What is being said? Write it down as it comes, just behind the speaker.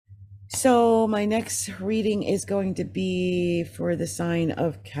So my next reading is going to be for the sign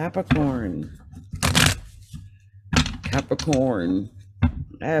of Capricorn. Capricorn.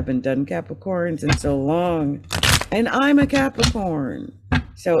 I haven't done Capricorns in so long, and I'm a Capricorn.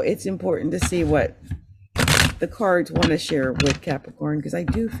 So it's important to see what the cards want to share with Capricorn, because I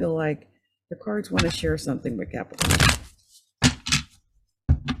do feel like the cards want to share something with Capricorn.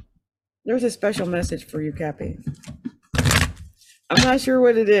 There's a special message for you, Cappy. I'm not sure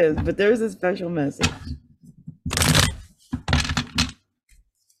what it is, but there's a special message.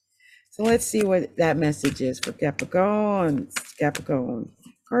 So let's see what that message is for Capricorn. Capricorn.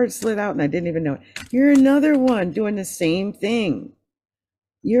 Card slid out and I didn't even know it. You're another one doing the same thing.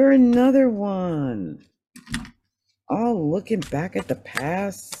 You're another one. All looking back at the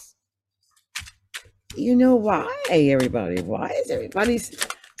past. You know why, everybody? Why is everybody's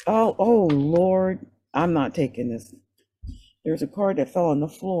oh Lord, I'm not taking this. There's a card that fell on the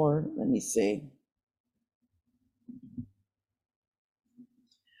floor. Let me see.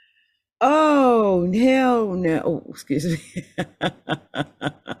 Oh, hell no. Oh, excuse me.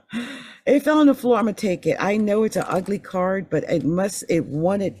 It fell on the floor. I'm gonna take it. I know it's an ugly card, but it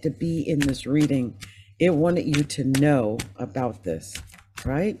wanted to be in this reading. It wanted you to know about this,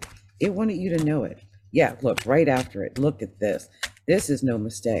 right? It wanted you to know it. Yeah, look, right after it. Look at this. This is no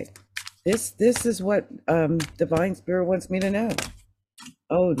mistake. This is what Divine Spirit wants me to know.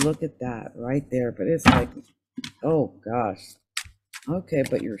 Oh, look at that right there. But it's like, oh gosh. Okay,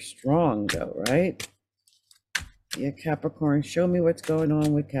 but you're strong though, right? Yeah, Capricorn, show me what's going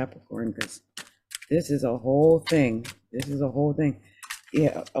on with Capricorn, because this is a whole thing. This is a whole thing.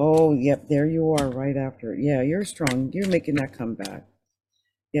 Yeah, oh, yep, there you are right after. Yeah, you're strong. You're making that comeback.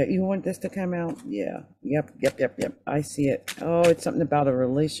 Yeah, you want this to come out? Yeah, yep. I see it. Oh, it's something about a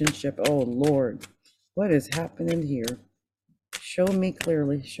relationship. Oh, Lord, what is happening here? Show me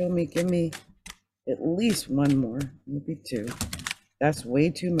clearly. Show me, give me at least one more, maybe two. That's way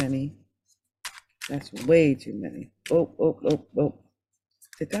too many. That's way too many. Oh.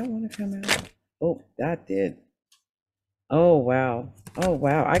 Did that want to come out? Oh, that did. Oh, wow. Oh,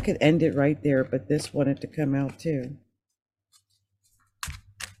 wow. I could end it right there, but this wanted to come out too.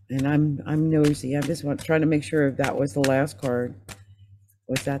 And I'm nosy. I'm just trying to make sure if that was the last card.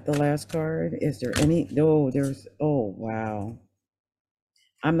 Was that the last card? Is there any? No, there's, oh, wow.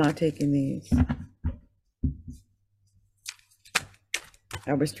 I'm not taking these.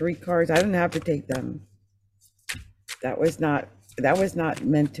 That was 3 cards. I didn't have to take them. That was not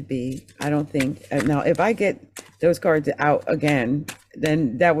meant to be, I don't think. Now, if I get those cards out again,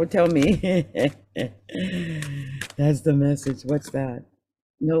 then that would tell me that's the message. What's that?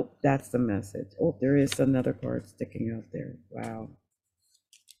 Nope, that's the message. Oh, there is another card sticking out there. Wow.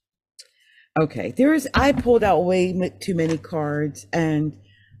 Okay, I pulled out way too many cards, and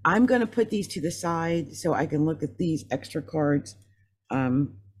I'm going to put these to the side so I can look at these extra cards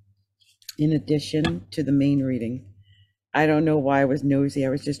in addition to the main reading. I don't know why I was nosy. I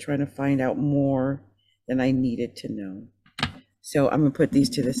was just trying to find out more than I needed to know. So I'm going to put these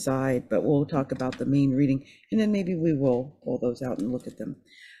to the side, but we'll talk about the main reading, and then maybe we will pull those out and look at them.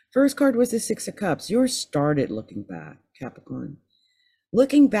 First card was the 6 of Cups. Yours started looking back, Capricorn.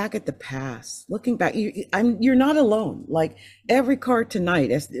 Looking back at the past, looking back, you're not alone. Like every card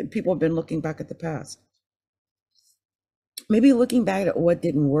tonight, as people have been looking back at the past. Maybe looking back at what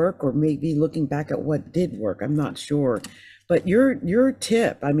didn't work, or maybe looking back at what did work. I'm not sure. But your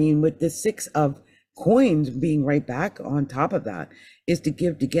tip, I mean, with the 6 of coins being right back on top of that, is to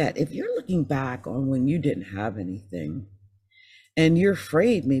give to get. If you're looking back on when you didn't have anything and you're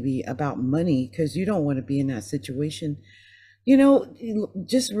afraid maybe about money because you don't want to be in that situation, you know,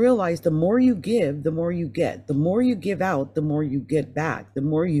 just realize the more you give, the more you get. The more you give out, the more you get back. The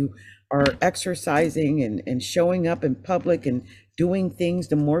more you are exercising and showing up in public and doing things,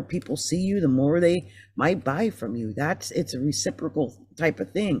 the more people see you, the more they might buy from you. It's a reciprocal type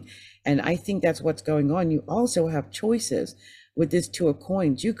of thing. And I think that's what's going on. You also have choices with this 2 of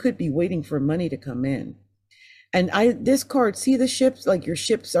coins. You could be waiting for money to come in. And this card, see the ships, like your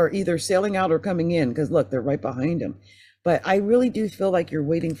ships are either sailing out or coming in, because look, they're right behind them. But I really do feel like you're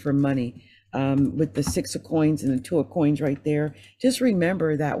waiting for money with the 6 of coins and the 2 of coins right there. Just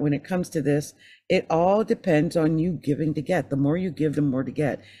remember that when it comes to this, it all depends on you giving to get. The more you give, the more to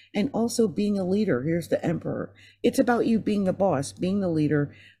get. And also being a leader. Here's the Emperor. It's about you being the boss, being the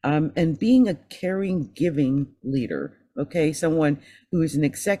leader, and being a caring, giving leader. Okay, someone who's an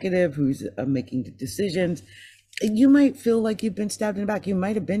executive, who's making the decisions. You might feel like you've been stabbed in the back. You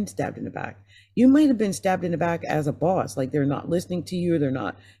might have been stabbed in the back. You might have been stabbed in the back as a boss, like they're not listening to you, they're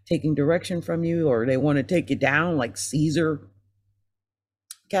not taking direction from you, or they want to take you down like Caesar.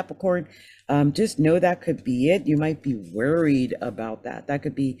 Capricorn, just know that could be it. You might be worried about that. That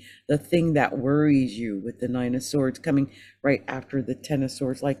could be the thing that worries you with the Nine of Swords coming right after the Ten of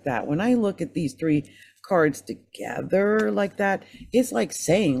Swords like that. When I look at these three cards together like that, it's like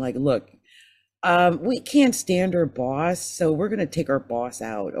saying, like, look, we can't stand our boss, so we're gonna take our boss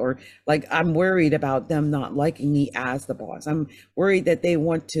out. Or like, I'm worried about them not liking me as the boss. I'm worried that they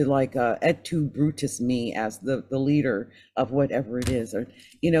want to like et tu Brutus me as the leader of whatever it is. Or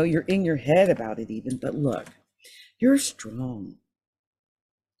you're in your head about it even. But look, you're strong.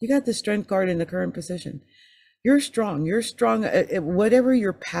 You got the strength card in the current position. You're strong. You're strong. Whatever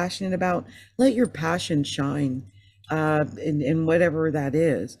you're passionate about, let your passion shine in whatever that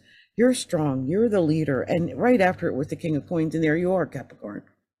is. You're strong. You're the leader. And right after it was the King of Coins, and there you are, Capricorn.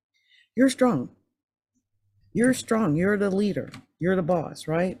 You're strong. You're strong. You're the leader. You're the boss,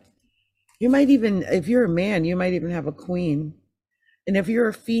 right? You might even, if you're a man, you might even have a queen. And if you're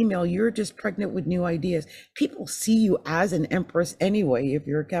a female, you're just pregnant with new ideas. People see you as an empress anyway. If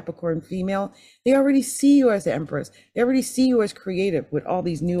you're a Capricorn female, they already see you as the empress. They already see you as creative with all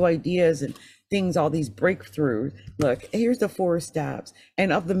these new ideas and things, all these breakthroughs. Look, here's the Four of Staves.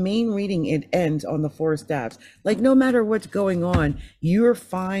 And of the main reading, it ends on the Four of Staves. Like, no matter what's going on, you're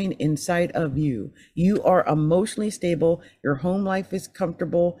fine inside of you. You are emotionally stable. Your home life is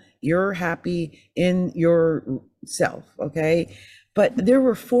comfortable. You're happy in yourself, okay? But there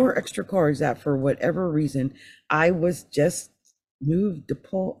were four extra cards that, for whatever reason, I was just moved to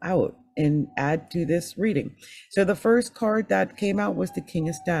pull out and add to this reading. So the first card that came out was the King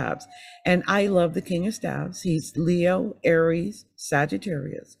of Staves. And I love the King of Staves. He's Leo, Aries,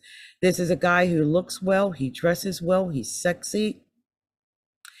 Sagittarius. This is a guy who looks well, he dresses well, he's sexy.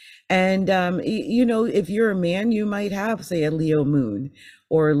 And, if you're a man, you might have, say, a Leo moon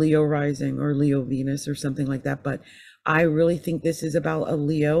or Leo rising or Leo Venus or something like that. But I really think this is about a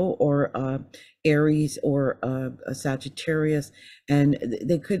Leo or Aries or a Sagittarius, and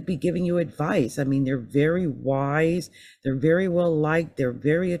they could be giving you advice. I mean, they're very wise, they're very well liked, they're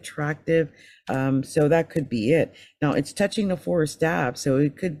very attractive. So that could be it. Now it's touching the Four of Staves, so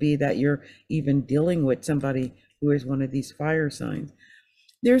it could be that you're even dealing with somebody who is one of these fire signs.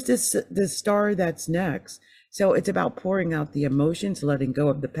 There's this star that's next. So it's about pouring out the emotions, letting go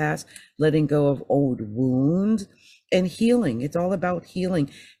of the past, letting go of old wounds, and healing. It's all about healing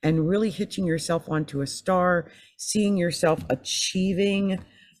and really hitching yourself onto a star, seeing yourself achieving,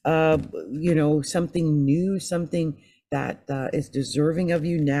 something new, something that is deserving of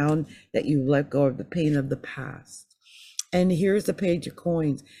you now that you let go of the pain of the past. And here's the Page of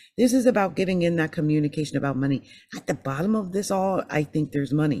Coins. This is about getting in that communication about money. At the bottom of this all, I think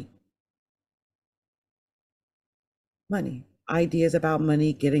there's money. Money. Ideas about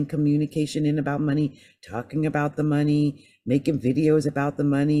money, getting communication in about money, talking about the money, making videos about the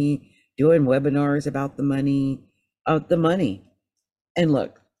money, doing webinars about the money, And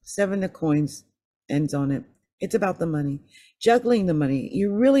look, Seven of Coins ends on it. It's about the money, juggling the money.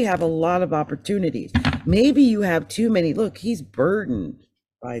 You really have a lot of opportunities. Maybe you have too many. Look, he's burdened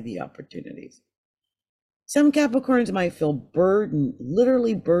by the opportunities. Some Capricorns might feel burdened,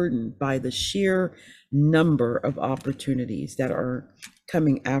 literally burdened by the sheer number of opportunities that are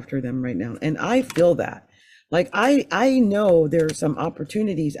coming after them right now. And I feel that. Like, I know there are some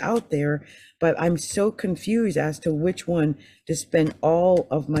opportunities out there, but I'm so confused as to which one to spend all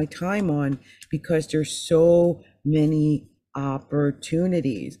of my time on because there's so many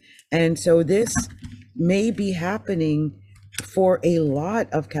opportunities. And so this may be happening for a lot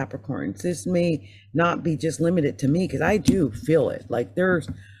of Capricorns. This may not be just limited to me, because I do feel it. Like,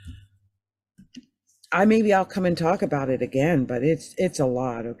 maybe I'll come and talk about it again, but it's a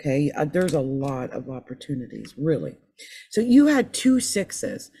lot, okay? There's a lot of opportunities, really. So you had 2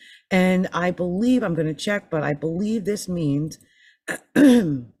 6s, and I believe, I'm going to check, but I believe this means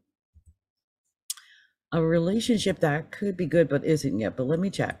a relationship that could be good but isn't yet. But let me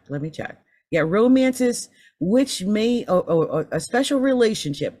check. Yeah, romances, which may, a special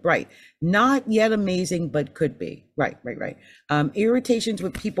relationship, right? Not yet amazing, but could be. Right. Irritations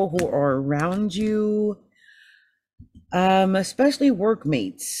with people who are around you, especially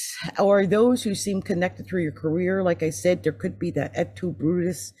workmates or those who seem connected through your career. Like I said, there could be that et tu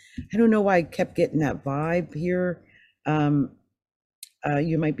Brutus. I don't know why I kept getting that vibe here.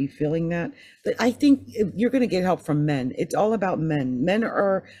 You might be feeling that, but I think you're going to get help from men. It's all about men. Men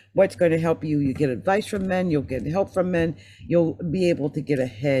are what's going to help you. You get advice from men, you'll get help from men, you'll be able to get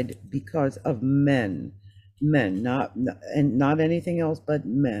ahead because of men, not anything else but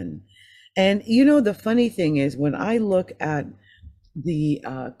men. And the funny thing is, when I look at the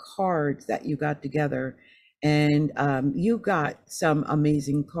cards that you got together, and you got some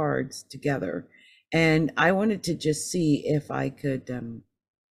amazing cards together. And I wanted to just see if I could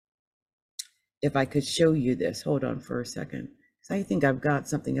show you this. Hold on for a second. I think I've got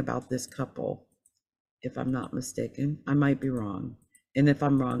something about this couple, if I'm not mistaken. I might be wrong. And if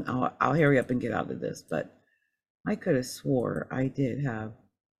I'm wrong, I'll hurry up and get out of this. But I could have swore I did have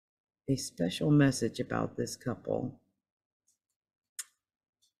a special message about this couple.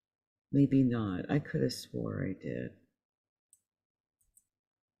 Maybe not. I could have swore I did.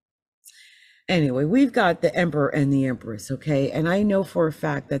 Anyway, we've got the Emperor and the Empress, okay? And I know for a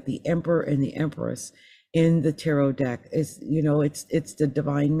fact that the Emperor and the Empress in the tarot deck is, it's the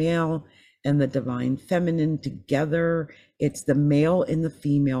divine male and the divine feminine together. It's the male and the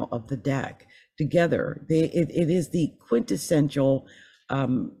female of the deck together. It is the quintessential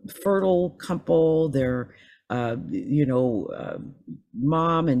fertile couple. They're mom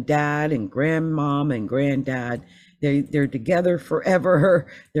and dad and grandmom and granddad. They're together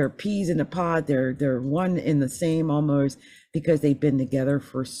forever. They're peas in a pod. They're one in the same almost, because they've been together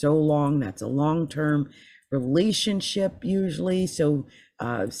for so long. That's a long-term relationship usually. So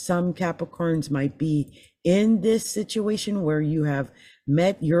some Capricorns might be in this situation where you have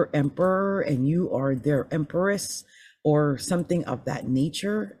met your emperor and you are their empress or something of that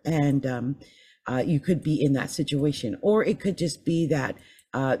nature. And you could be in that situation, or it could just be that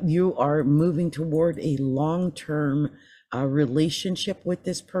you are moving toward a long-term relationship with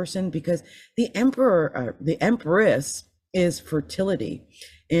this person, because the emperor, the empress is fertility,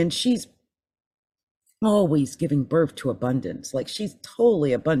 and she's always giving birth to abundance. Like, she's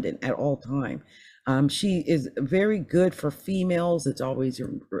totally abundant at all time. She is very good for females. It's always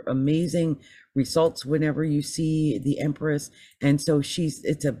amazing results whenever you see the Empress. And so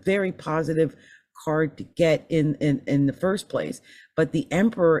it's a very positive card to get in the first place. But the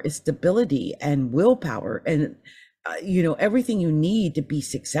Emperor is stability and willpower and everything you need to be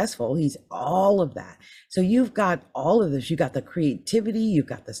successful. He's all of that. So you've got all of this. You got the creativity, you've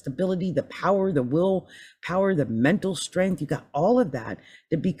got the stability, the power, the will power, the mental strength. You got all of that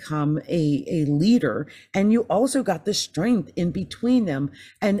to become a leader. And you also got the strength in between them.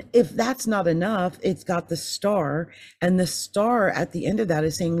 And if that's not enough, it's got the star. And the star at the end of that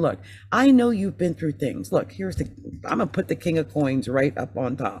is saying, look, I know you've been through things. Look, I'm gonna put the King of Coins right up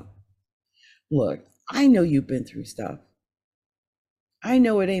on top. Look, I know you've been through stuff. I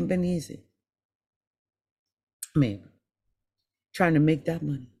know it ain't been easy. Man, trying to make that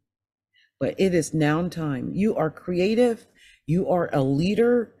money. But it is now time. You are creative. You are a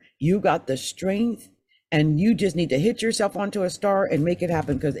leader. You got the strength. And you just need to hit yourself onto a star and make it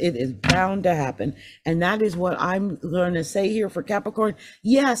happen, because it is bound to happen. And that is what I'm going to say here for Capricorn.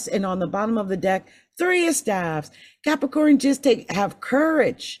 Yes, and on the bottom of the deck, 3 of Staves. Capricorn, just have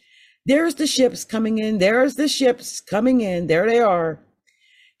courage. There's the ships coming in. There's the ships coming in. There they are.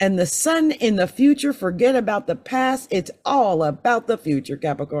 And the sun in the future, forget about the past. It's all about the future,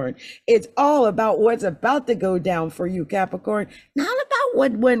 Capricorn. It's all about what's about to go down for you, Capricorn. Not about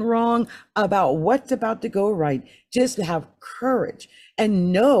what went wrong, about what's about to go right. Just have courage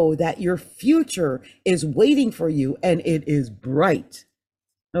and know that your future is waiting for you and it is bright.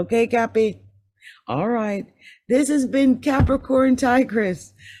 Okay, Cappy? All right. This has been Capricorn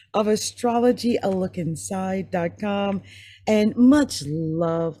Tigress of astrologyalookinside.com. And much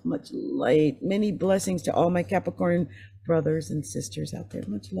love, much light, many blessings to all my Capricorn brothers and sisters out there.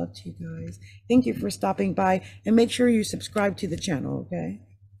 Much love to you guys. Thank you for stopping by, and make sure you subscribe to the channel, okay?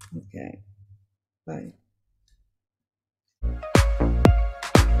 Okay. Bye.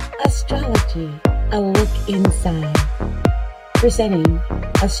 Astrology, a look inside. Presenting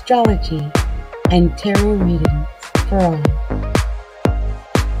astrology and tarot readings for all.